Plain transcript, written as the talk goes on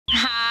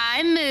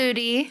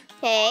cutie.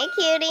 Hey,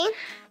 cutie.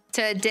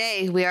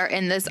 Today we are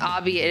in this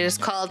obby. It is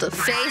called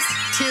Face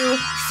to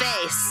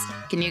Face.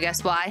 Can you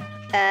guess why?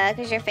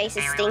 Because your face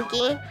is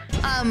stinky.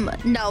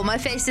 No, my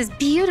face is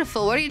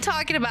beautiful. What are you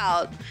talking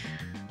about?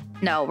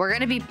 No, we're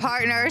gonna be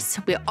partners.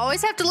 We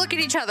always have to look at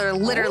each other,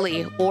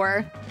 literally,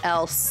 or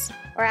else.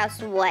 Or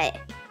else what?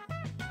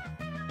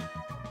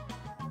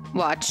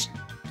 Watch.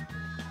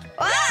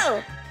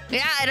 Whoa!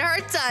 Yeah, it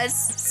hurts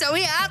us. So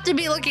we have to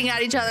be looking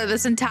at each other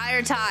this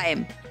entire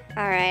time.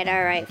 All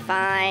right,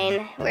 fine.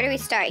 Where do we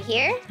start?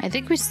 Here? I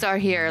think we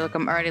start here. Look,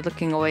 I'm already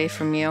looking away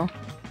from you.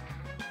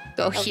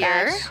 Go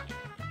here. Gosh.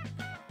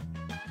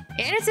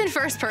 And it's in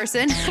first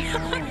person.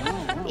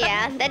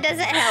 Yeah, that doesn't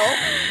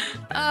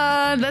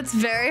help. That's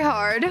very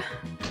hard.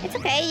 It's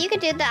okay. You can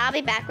do the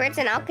obby backwards,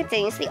 and I'll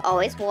continuously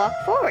always walk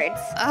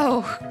forwards.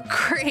 Oh,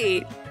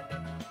 great.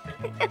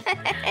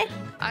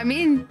 I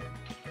mean,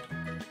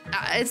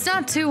 it's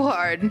not too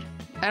hard.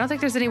 I don't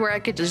think there's anywhere I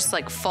could just,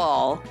 like,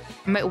 fall.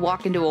 I might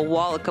walk into a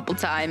wall a couple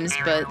times,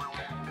 but...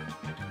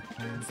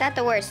 It's not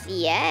the worst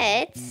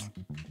yet.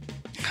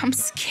 I'm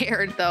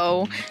scared,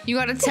 though. You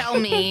gotta tell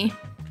me.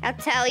 I'll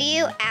tell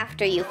you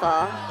after you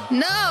fall.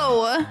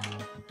 No!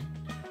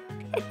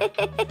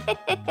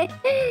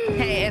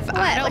 Hey, if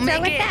I don't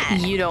make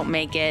it, you don't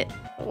make it.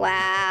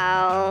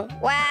 Wow.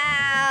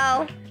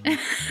 Wow.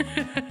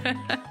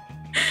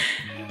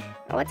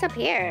 What's up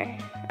here?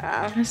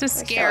 Oh, this is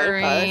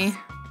scary.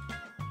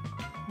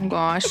 Oh,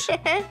 gosh.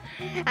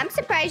 I'm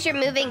surprised you're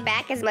moving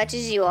back as much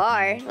as you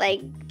are.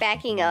 Like,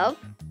 backing up.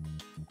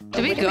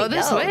 Did we go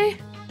this way?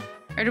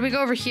 Or did we go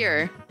over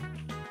here?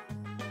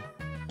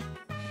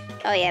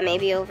 Oh, yeah,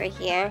 maybe over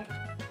here.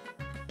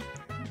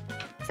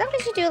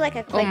 Sometimes you do like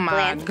a quick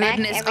glance back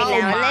every now and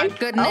then. Oh my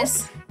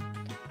goodness. Oh.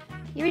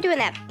 You were doing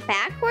that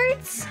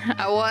backwards?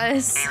 I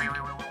was.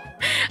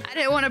 I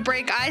didn't want to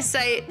break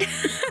eyesight.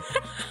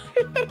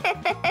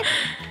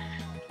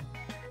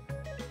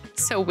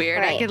 So weird.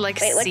 Right. I could like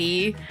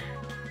see.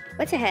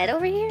 What's ahead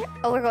over here?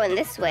 Oh, we're going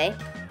this way.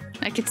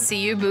 I could see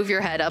you move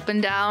your head up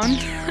and down.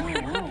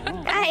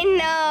 I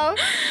know.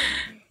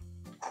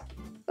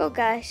 Oh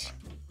gosh.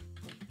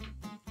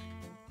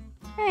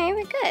 All right,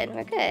 we're good.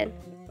 We're good.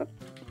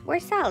 We're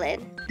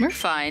solid. We're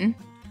fine.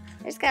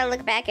 I just gotta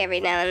look back every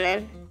now and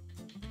then.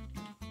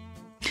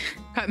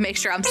 Gotta make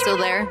sure I'm still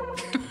there.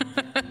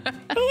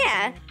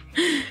 Yeah.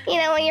 You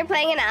know, when you're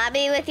playing an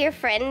obby with your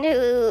friend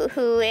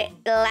who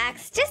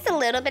lacks just a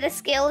little bit of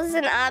skills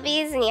in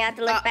obbies, and you have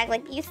to look back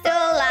like, you still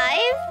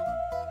alive?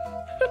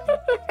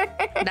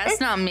 That's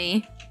not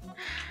me.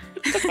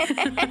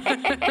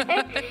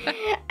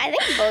 I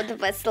think both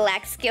of us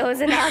lack skills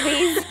in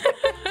obbies.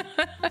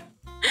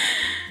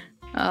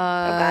 Oh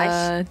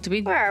gosh.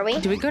 Where are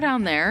we? Do we go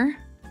down there?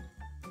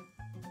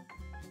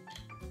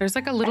 There's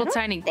like a little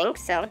tiny think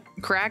so.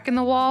 Crack in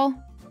the wall.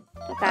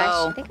 Oh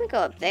gosh, I think we go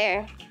up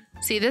there.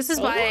 See, this is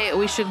why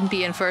we shouldn't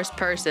be in first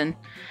person.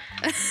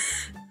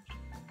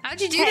 How'd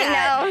you do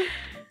that?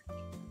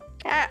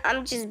 I know.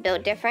 I'm just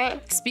built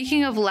different.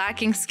 Speaking of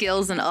lacking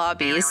skills in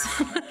obbies.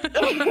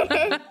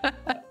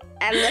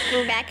 I'm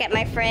looking back at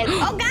my friend.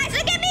 Oh gosh,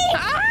 look at me!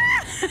 Ah!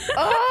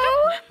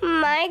 Oh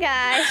my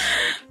gosh.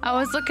 I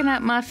was looking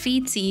at my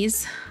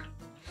feetsies.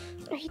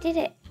 Oh, he did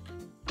it.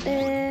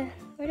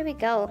 Where do we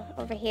go?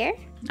 Over here?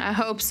 I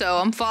hope so.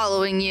 I'm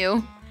following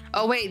you.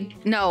 Oh,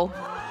 wait. No.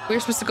 We were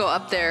supposed to go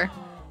up there.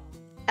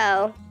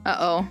 Oh.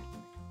 Uh-oh.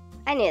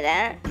 I knew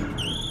that.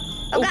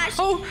 Oh gosh.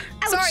 Oh,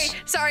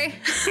 sorry.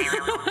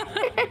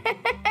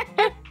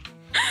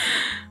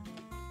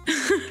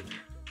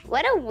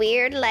 What a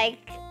weird, like,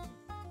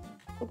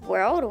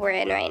 world we're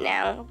in right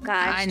now.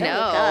 Gosh, I don't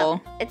know.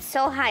 look up. It's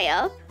so high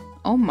up.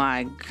 Oh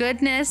my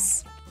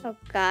goodness. Oh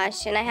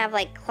gosh, and I have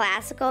like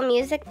classical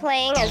music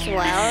playing as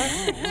well.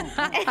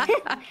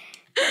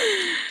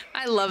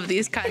 I love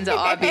these kinds of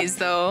obbies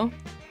though.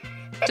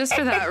 Just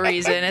for that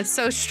reason. It's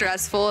so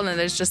stressful, and then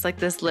there's just like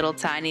this little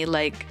tiny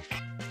like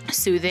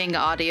soothing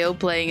audio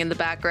playing in the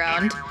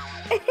background.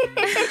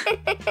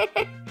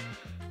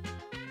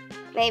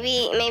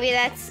 Maybe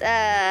that's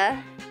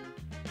how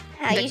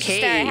you should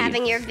start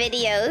having your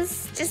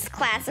videos. Just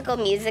classical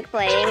music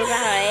playing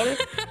behind.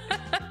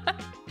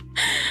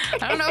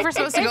 I don't know if we're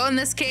supposed to go in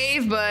this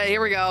cave, but here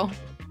we go.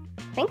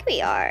 I think we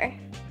are.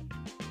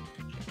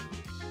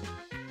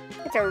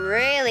 It's a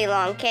really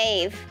long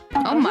cave.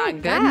 Oh my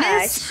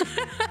goodness.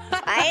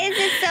 Why is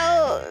it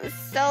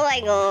so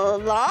like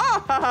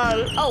long?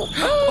 Oh.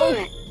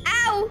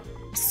 Ow.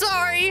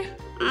 Sorry.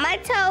 My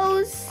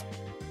toes.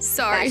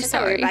 Sorry. We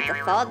were about to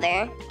fall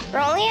there. We're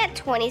only at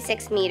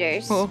 26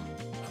 meters. Oh.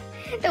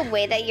 The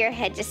way that your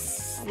head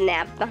just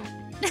snapped to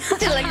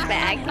look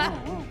back.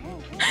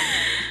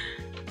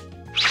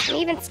 I'm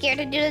even scared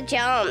to do the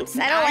jumps.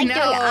 I don't like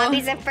doing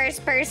obbies in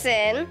first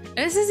person.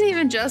 This isn't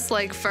even just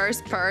like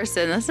first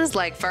person. This is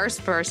like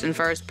first person.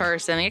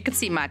 You can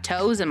see my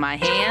toes and my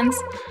hands.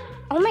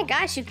 Oh my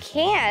gosh, you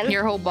can.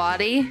 Your whole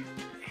body.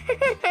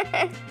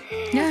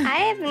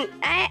 Yeah.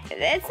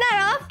 It's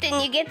not often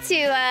you get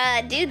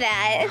to do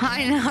that.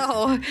 I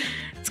know.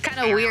 It's kind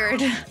of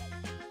weird.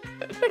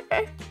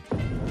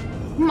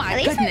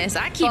 My goodness,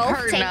 I keep both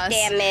hurting take us.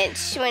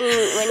 damage when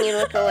you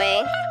look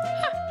away.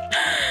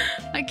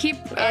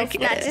 It's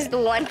not just the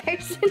one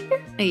person.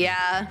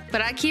 Yeah,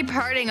 but I keep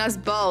hurting us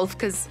both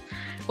because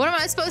what am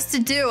I supposed to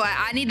do?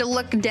 I need to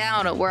look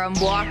down at where I'm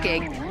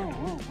walking.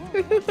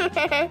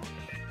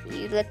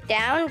 You look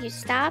down, you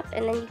stop,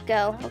 and then you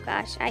go. Oh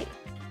gosh,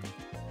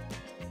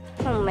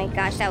 oh my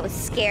gosh, that was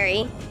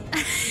scary.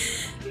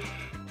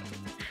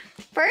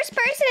 First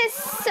person is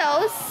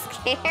so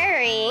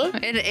scary.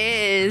 It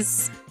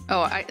is.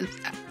 Oh,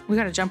 we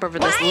gotta jump over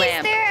this lamp. Why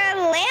is there a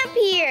lamp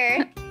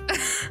here?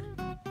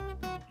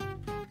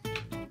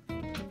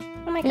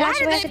 Oh my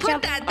gosh, Why did they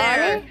put that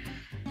there?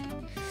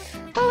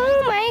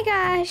 Oh my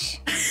gosh.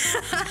 I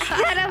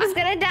thought I was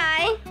gonna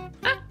die.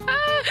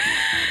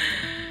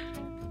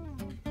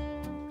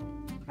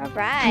 All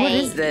right. What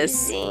is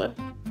this? Easy.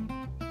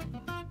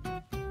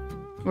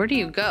 Where do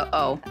you go?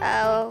 Oh.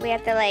 Oh, we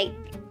have to like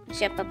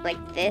jump up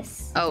like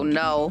this. Oh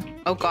no.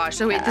 Oh gosh.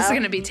 So wait, this is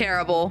gonna be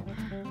terrible.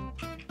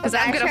 Because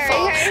I'm gonna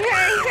fall. Hurry.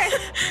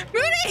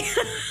 Moody!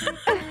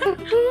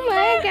 Oh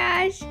my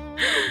gosh.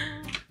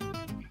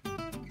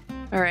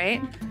 All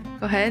right.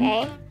 Go ahead.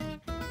 Okay.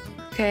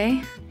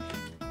 Okay.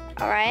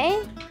 All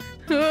right.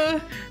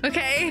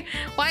 Okay.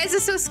 Why is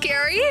this so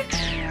scary?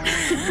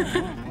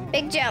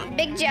 Big jump.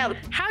 Big jump.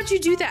 How'd you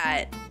do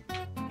that?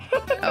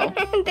 Oh,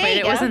 There wait, you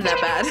it go. wasn't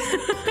that bad.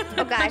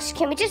 Oh gosh,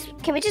 can we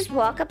just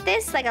walk up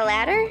this like a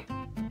ladder?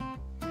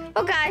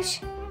 Oh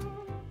gosh.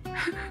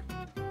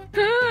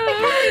 Wait,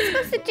 how are we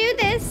supposed to do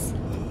this?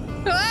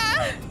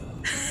 Ah!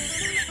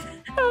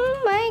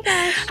 Oh my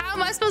gosh. How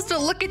am I supposed to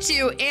look at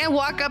you and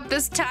walk up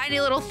this tiny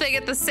little thing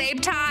at the same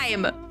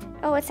time?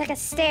 Oh, it's like a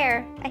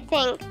stair, I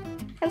think.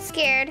 I'm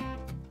scared.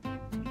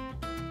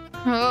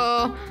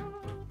 Oh.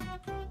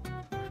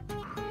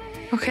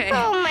 Okay.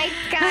 Oh my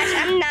gosh,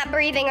 I'm not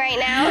breathing right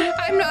now.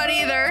 I'm not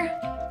either.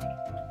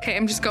 Okay,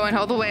 I'm just going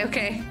all the way.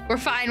 Okay, we're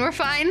fine,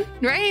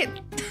 right?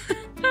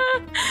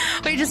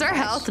 Wait, does our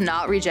health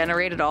not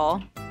regenerate at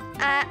all?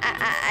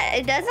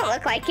 It doesn't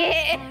look like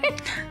it.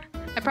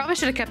 I probably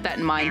should have kept that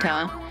in mind,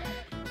 huh?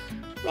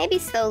 Maybe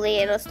slowly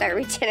it'll start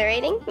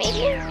regenerating,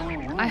 maybe.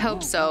 I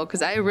hope so,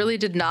 because I really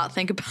did not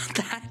think about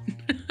that.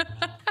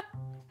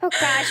 Oh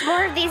gosh,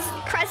 more of these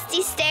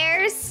crusty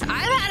stairs. I've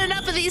had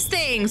enough of these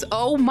things.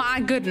 Oh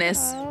my goodness.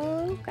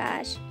 Oh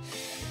gosh.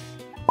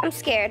 I'm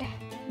scared.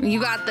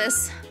 You got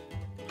this.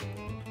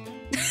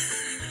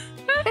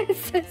 I'm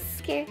so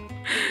scared.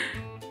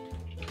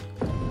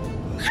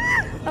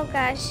 Oh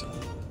gosh.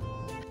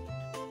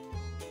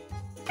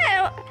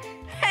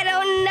 I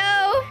don't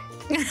know.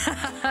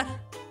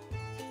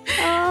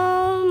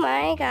 Oh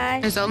my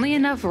gosh. There's only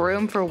enough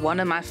room for one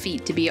of my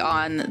feet to be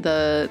on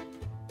the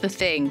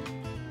thing.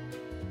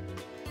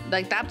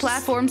 Like that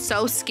platform's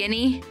so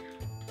skinny.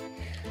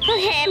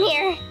 Okay, I'm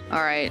here.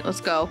 All right, let's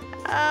go.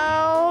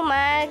 Oh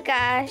my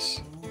gosh.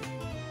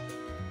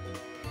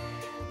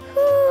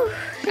 Whew.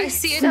 I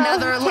see So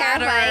another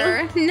ladder.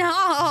 terrifying.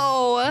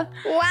 No.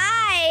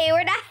 Why?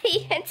 We're not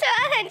even to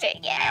 100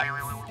 yet.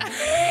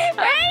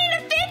 We're not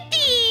even 50.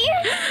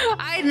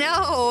 I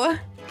know.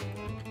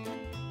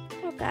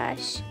 Oh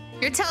gosh.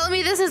 You're telling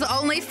me this is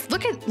only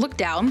look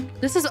down.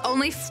 This is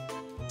only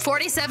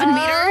 47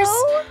 meters.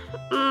 Oh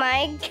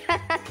my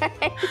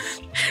gosh.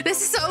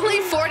 This is only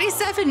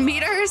 47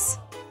 meters.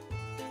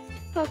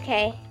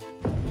 Okay.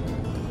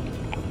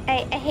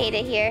 I hate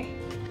it here.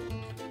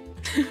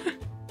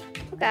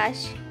 Oh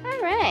gosh.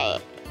 All right.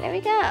 There we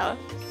go.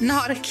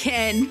 Not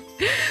again.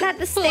 Not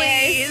the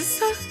stairs.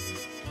 Please.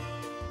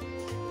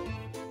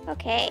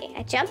 Okay,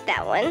 I jumped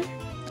that one.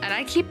 And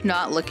I keep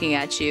not looking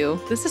at you.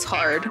 This is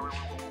hard.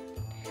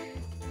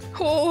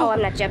 Oh,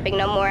 I'm not jumping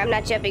no more. I'm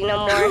not jumping no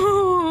more.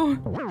 Oh.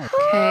 Oh,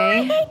 I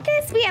Okay. hate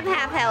this. We have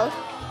half health.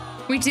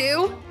 We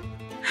do?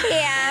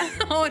 Yeah.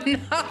 Oh no.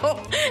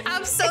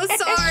 I'm so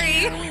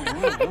sorry.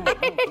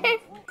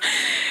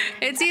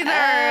 It's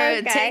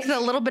either gosh. take a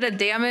little bit of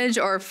damage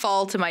or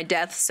fall to my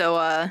death. So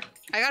I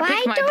gotta Why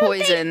pick my don't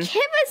poison. they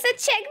give us a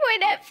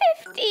checkpoint at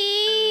 50?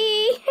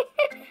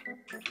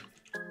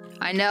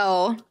 I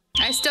know.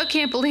 I still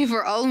can't believe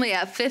we're only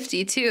at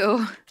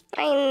 52.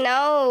 I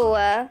know.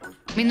 I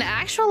mean, the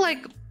actual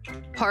like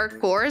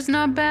parkour is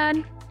not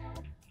bad.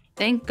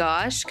 Thank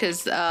gosh,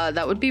 because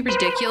that would be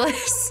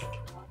ridiculous.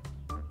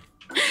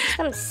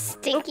 Some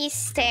stinky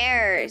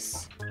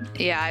stairs.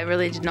 Yeah, I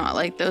really did not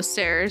like those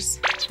stairs.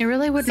 It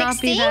really would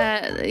not be 60?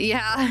 that.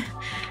 Yeah,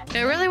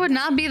 it really would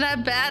not be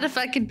that bad if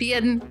I could be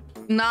in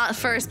not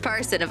first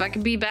person. If I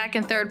could be back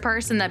in third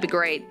person, that'd be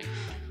great.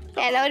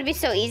 Yeah, that would be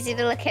so easy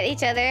to look at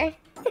each other.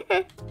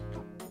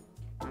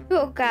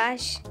 Oh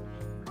gosh.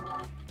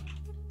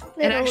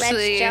 And Little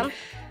actually let's jump.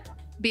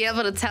 be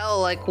able to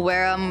tell like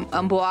where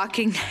I'm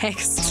walking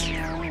next.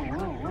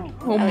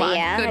 Oh my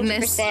yeah,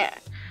 goodness. 100%.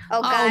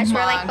 Oh gosh, we're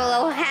my like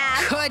below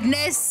half.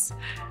 Goodness.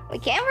 We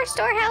can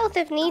restore health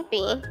if need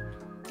be.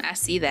 I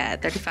see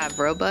that. 35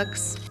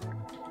 Robux.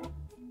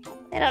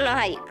 I don't know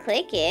how you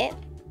click it.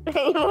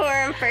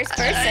 We're in first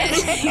person.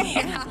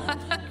 Yeah.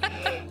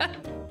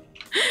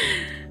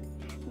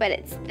 but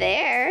it's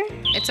there.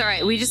 It's all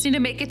right. We just need to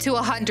make it to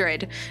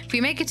 100. If we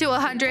make it to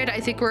 100,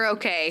 I think we're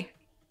okay.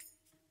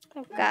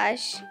 Oh,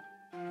 gosh.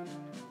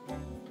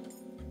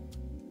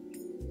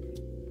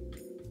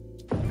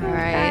 All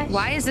right. Gosh.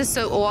 Why is this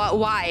so...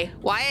 Why?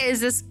 Why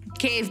is this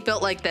cave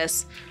built like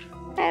this?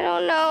 I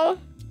don't know.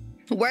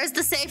 Where's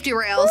the safety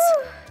rails?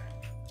 Woo.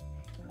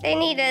 They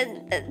need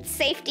a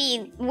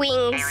safety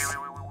wings.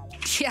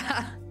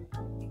 Yeah.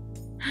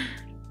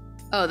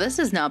 Oh, this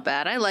is not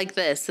bad. I like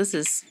this. This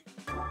is...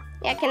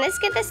 Yeah, can this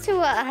get this to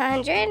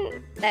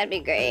 100? That'd be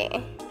great.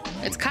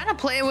 It's kind of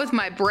playing with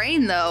my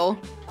brain, though.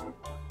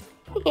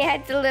 Yeah,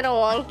 it's a little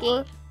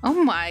wonky.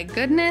 Oh, my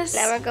goodness.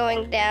 Now we're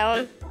going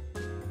down.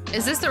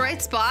 Is this the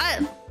right spot?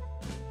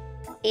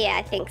 Yeah,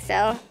 I think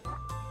so.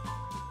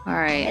 All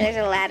right. And there's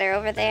a ladder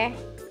over there.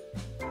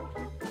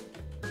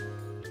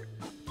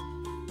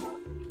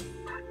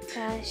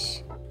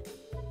 Gosh.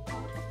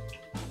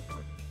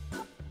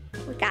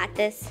 We got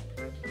this.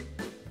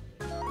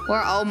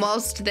 We're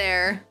almost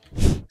there.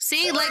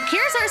 See, like,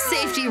 here's our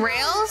safety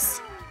rails.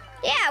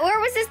 Yeah, where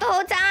was this the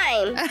whole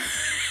time?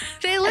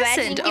 They Imagine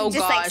listened. you Oh,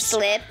 just, gosh. like,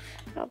 slip.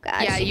 Oh,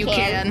 gosh. Yeah, you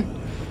can.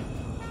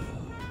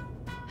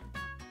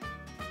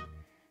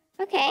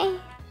 Okay.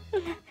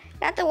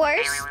 Not the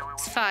worst.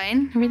 It's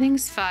fine.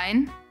 Everything's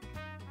fine.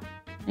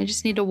 I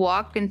just need to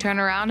walk and turn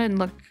around and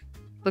look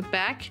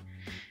back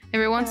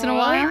every once in a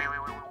while.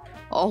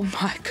 Oh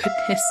my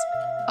goodness.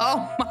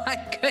 Oh my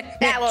goodness.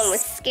 That one was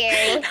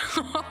scary.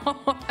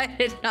 Oh, I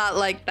did not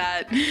like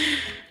that.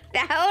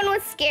 That one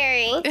was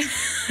scary.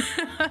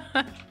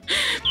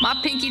 My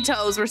pinky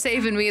toes were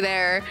saving me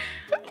there.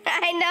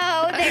 I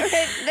know. They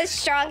were the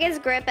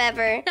strongest grip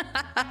ever.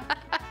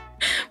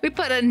 We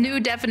put a new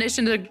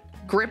definition to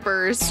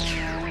grippers.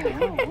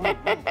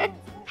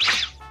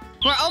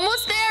 We're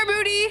almost there,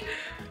 Moody.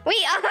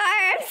 We are.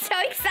 I'm so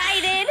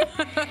excited.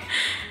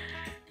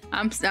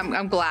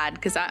 I'm glad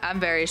because I'm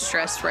very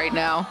stressed right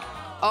now.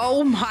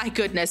 Oh my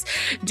goodness.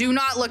 Do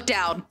not look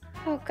down.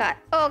 Oh god.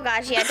 Oh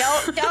gosh, yeah,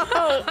 don't.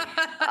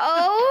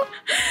 Oh.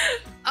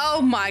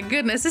 Oh my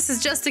goodness. This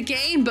is just a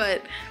game,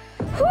 but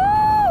Whoo,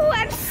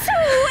 I'm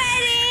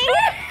sweating.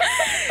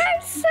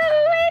 I'm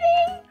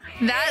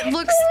sweating. that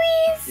looks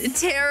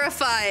Please.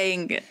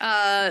 terrifying.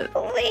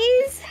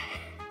 Please.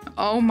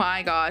 Oh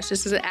my gosh.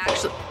 This is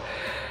actually...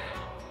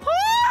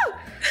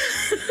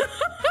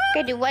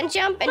 Okay, do one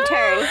jump and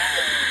turn.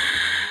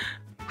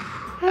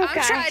 Oh,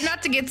 I'm trying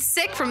not to get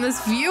sick from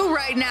this view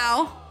right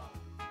now.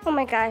 Oh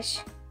my gosh.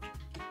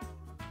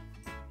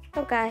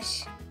 Oh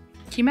gosh.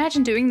 Can you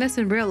imagine doing this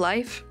in real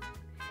life?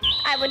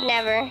 I would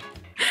never.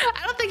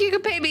 I don't think you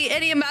could pay me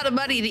any amount of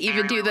money to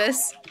even do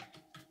this.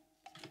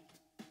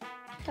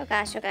 Oh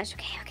gosh,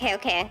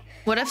 okay.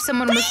 What if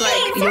someone was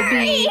like,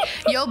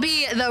 you'll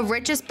be the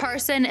richest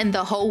person in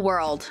the whole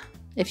world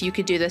if you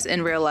could do this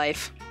in real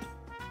life?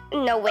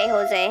 No way,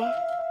 Jose.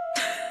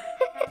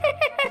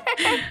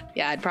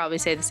 Yeah, I'd probably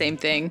say the same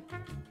thing.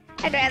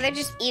 I'd rather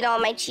just eat all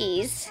my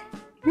cheese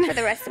for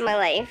the rest of my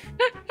life.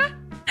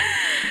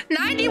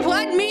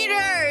 91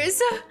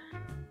 meters!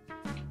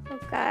 Oh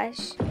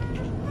gosh.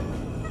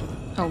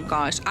 Oh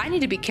gosh, I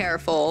need to be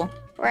careful.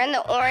 We're in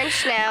the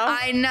orange now.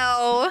 I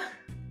know.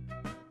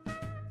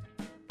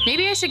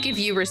 Maybe I should give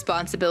you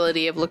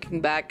responsibility of looking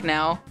back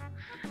now.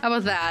 How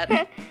about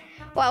that?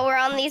 While we're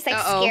on these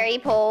scary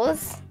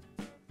poles.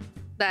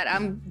 That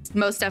I'm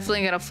most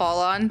definitely gonna fall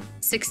on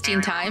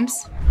 16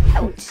 times.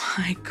 Ouch.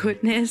 My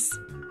goodness.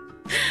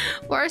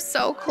 We're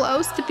so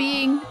close to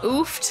being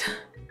oofed.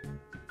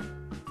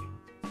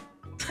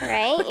 All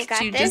right, you Look got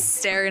at you this. just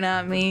staring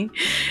at me.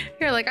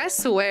 You're like, I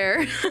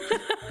swear.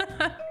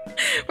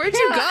 Where'd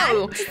you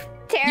go?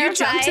 Terrified. You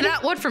jumped to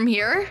that one from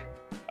here?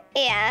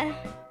 Yeah.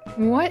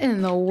 What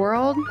in the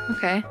world?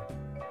 Okay.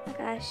 Oh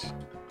gosh.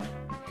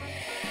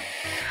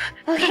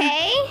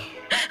 Okay.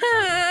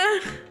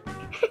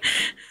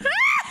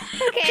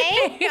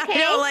 Okay. I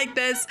don't like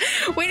this.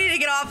 We need to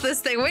get off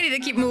this thing. We need to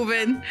keep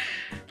moving.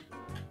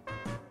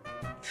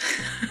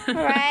 All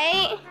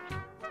right.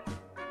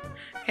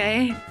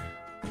 Okay.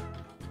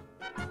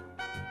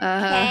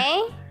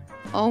 Okay.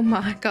 Oh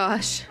my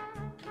gosh.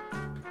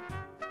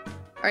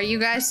 Are you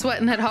guys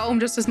sweating at home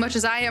just as much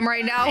as I am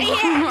right now? Yeah,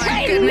 Oh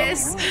my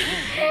goodness.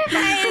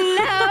 I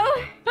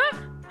know.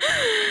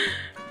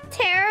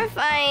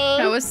 Terrifying.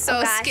 That was so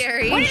Oh, gosh.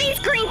 scary. What are these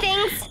green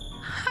things?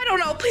 I don't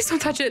know. Please don't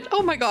touch it.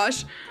 Oh my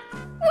gosh.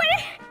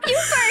 What? You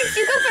first.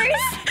 You go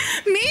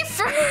first. Me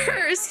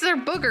first. They're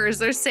boogers.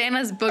 They're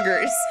Santa's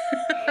boogers.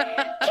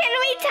 Can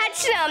we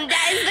touch them?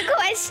 That is the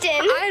question.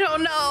 I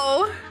don't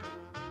know.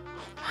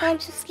 Oh, I'm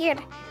so scared.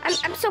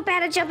 I'm so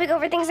bad at jumping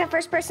over things at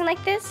first person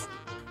like this.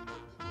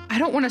 I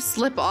don't want to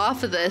slip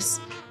off of this.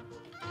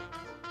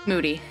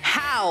 Moody,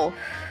 how?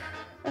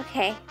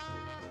 Okay.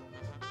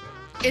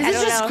 Is I this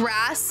don't just know.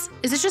 grass?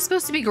 Is this just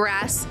supposed to be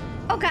grass?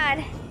 Oh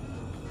God.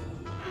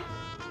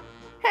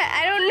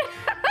 I don't know.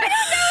 I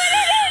don't know what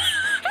it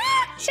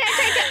is. Should I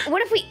try to?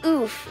 What if we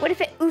oof? What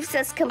if it oofs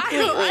us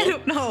completely? I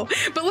don't know.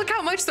 But look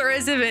how much there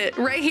is of it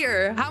right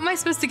here. How am I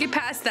supposed to get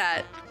past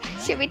that?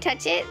 Should we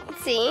touch it?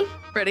 Let's see.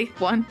 Ready?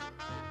 1,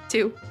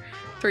 2,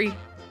 3.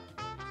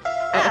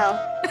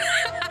 Oh.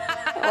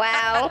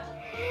 Wow.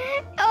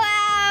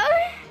 Wow.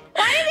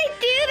 Why did they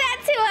do that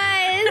to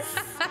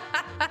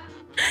us?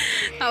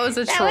 That was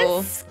a That troll.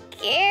 was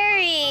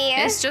scary.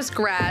 It's just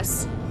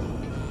grass.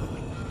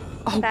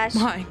 Oh Gosh.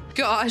 my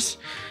gosh.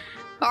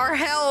 Our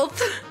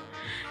health.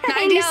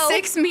 I know.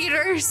 96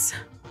 meters.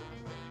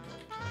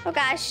 Oh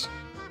gosh.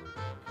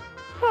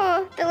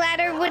 Oh, the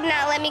ladder would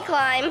not let me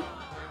climb.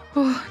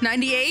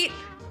 98.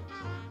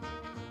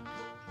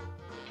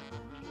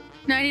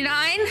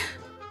 99.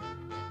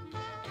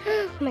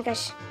 Oh my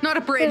gosh. Not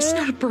a bridge,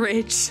 not a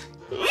bridge.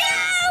 No!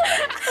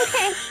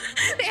 Okay.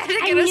 They had to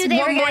I get us knew they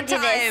were one more gonna do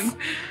this. time.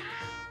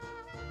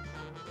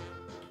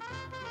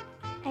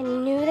 I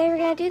knew they were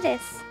gonna do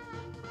this.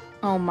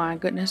 Oh my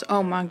goodness.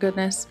 Oh my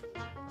goodness.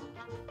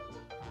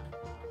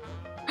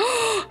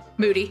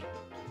 Moody.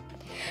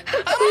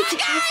 Oh my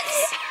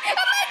gosh!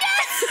 Oh my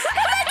gosh!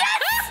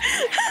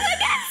 Oh my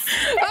gosh!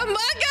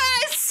 Among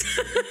Us!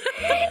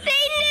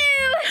 They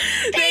knew!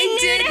 They knew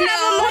did to have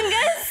know. Among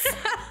Us!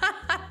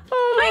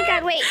 Oh my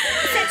god, wait.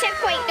 Set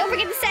checkpoint. Don't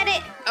forget to set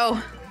it.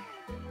 Oh.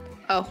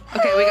 Oh,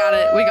 okay, we got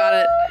it. We got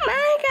it. Oh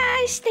my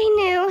gosh, they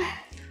knew.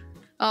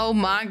 Oh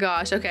my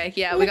gosh. Okay,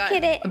 yeah, we Look got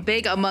at it. a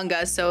big Among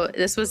Us, so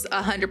this was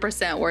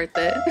 100% worth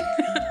it.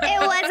 It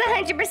was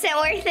 100%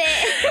 worth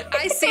it.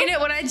 I seen it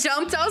when I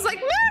jumped. I was like,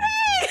 Moody!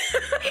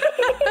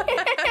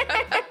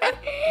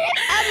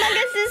 Among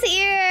Us is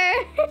here.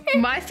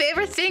 My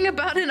favorite thing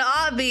about an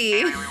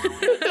obby.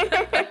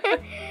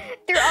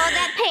 Through all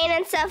that pain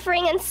and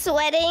suffering and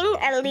sweating,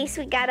 at least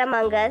we got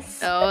Among Us.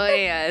 Oh,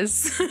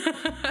 yes.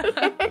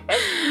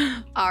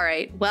 All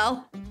right,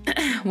 well,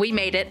 we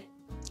made it.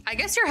 I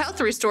guess your health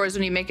restores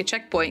when you make a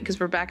checkpoint because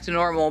we're back to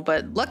normal,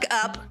 but look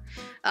up.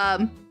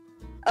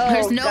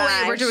 There's no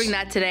way we're doing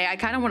that today. I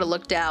kind of want to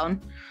look down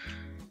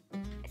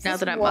now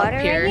that I'm up water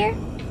here. right here.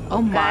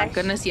 Oh my Gosh.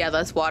 goodness, yeah,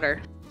 that's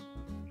water.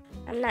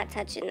 I'm not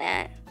touching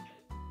that.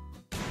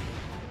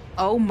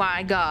 Oh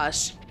my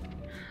gosh.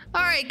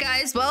 All right,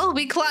 guys, well,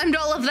 we climbed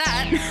all of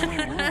that.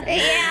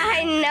 Yeah,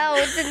 I know.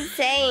 It's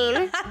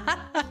insane.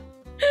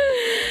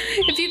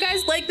 If you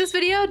guys like this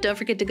video, don't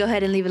forget to go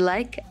ahead and leave a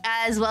like,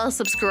 as well as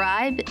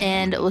subscribe,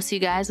 and we'll see you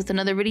guys with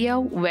another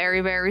video very,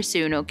 very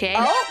soon, okay?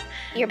 Oh,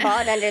 you're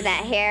bald under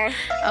that hair.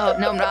 Oh,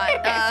 no, I'm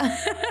not. Bye!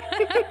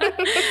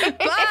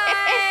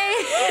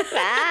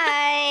 Bye.